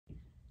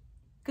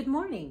Good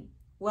morning.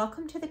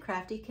 Welcome to the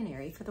Crafty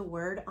Canary for the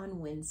Word on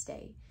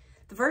Wednesday.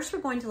 The verse we're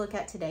going to look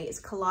at today is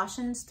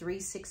Colossians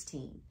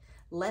 3:16.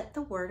 Let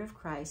the word of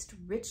Christ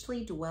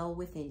richly dwell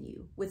within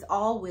you, with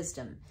all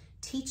wisdom,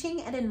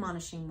 teaching and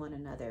admonishing one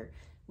another,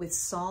 with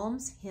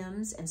psalms,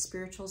 hymns, and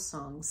spiritual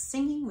songs,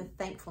 singing with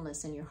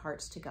thankfulness in your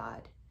hearts to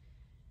God.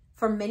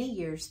 For many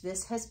years,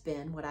 this has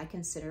been what I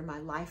consider my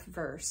life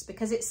verse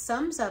because it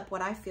sums up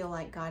what I feel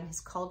like God has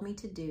called me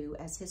to do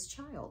as his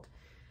child.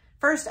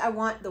 First, I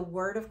want the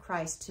word of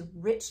Christ to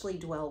richly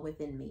dwell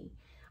within me.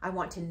 I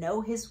want to know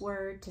his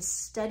word, to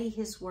study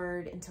his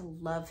word, and to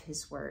love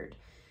his word.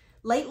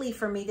 Lately,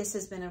 for me, this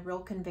has been a real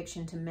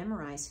conviction to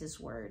memorize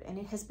his word, and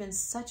it has been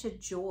such a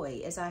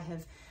joy as I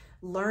have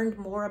learned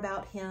more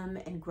about him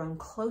and grown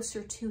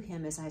closer to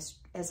him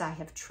as I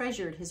have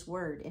treasured his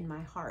word in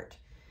my heart.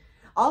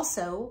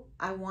 Also,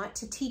 I want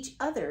to teach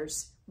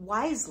others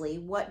wisely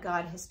what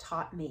God has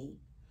taught me.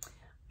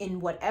 In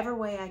whatever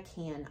way I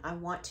can, I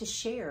want to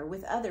share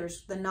with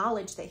others the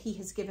knowledge that he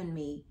has given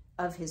me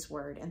of his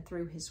word and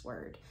through his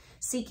word,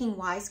 seeking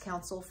wise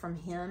counsel from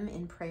him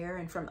in prayer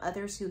and from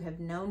others who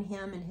have known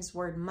him and his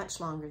word much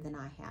longer than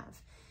I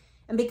have.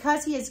 And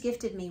because he has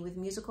gifted me with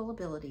musical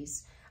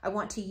abilities, I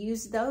want to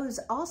use those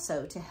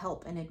also to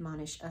help and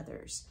admonish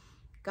others.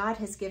 God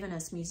has given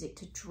us music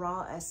to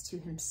draw us to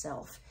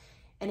himself,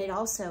 and it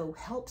also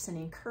helps and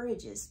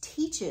encourages,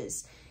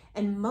 teaches,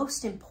 and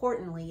most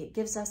importantly, it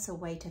gives us a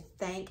way to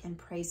thank and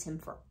praise him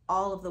for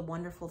all of the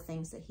wonderful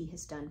things that he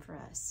has done for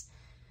us.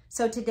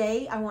 So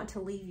today, I want to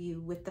leave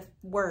you with the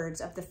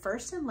words of the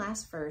first and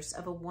last verse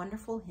of a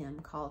wonderful hymn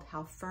called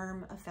How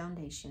Firm a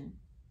Foundation.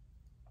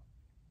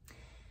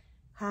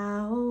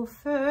 How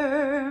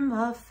firm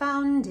a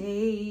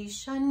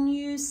foundation,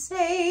 you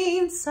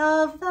saints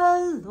of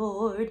the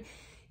Lord,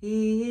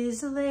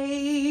 is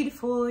laid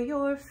for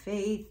your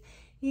faith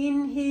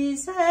in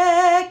his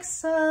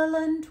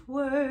excellent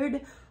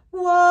word.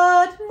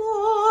 What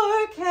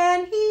more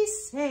can he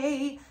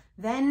say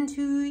than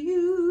to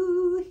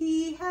you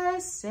he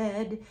has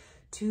said,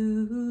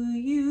 to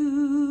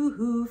you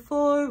who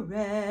for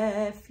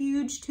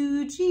refuge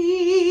to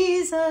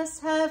Jesus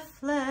have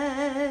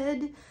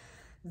fled?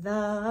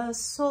 The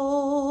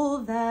soul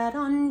that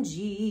on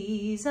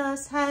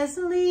Jesus has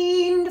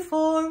leaned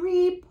for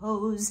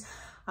repose,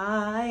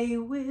 I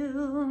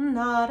will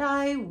not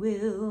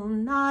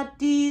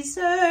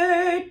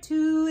desert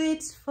to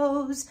its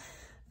foes.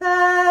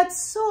 That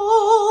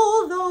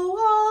soul, though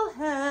all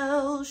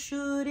hell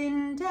should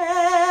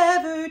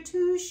endeavor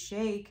to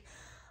shake,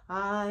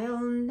 I'll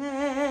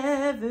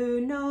never,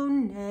 no,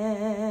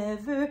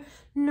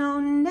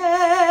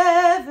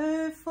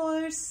 never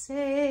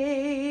forsake.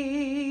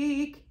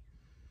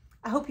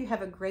 I hope you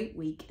have a great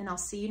week, and I'll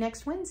see you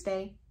next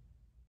Wednesday.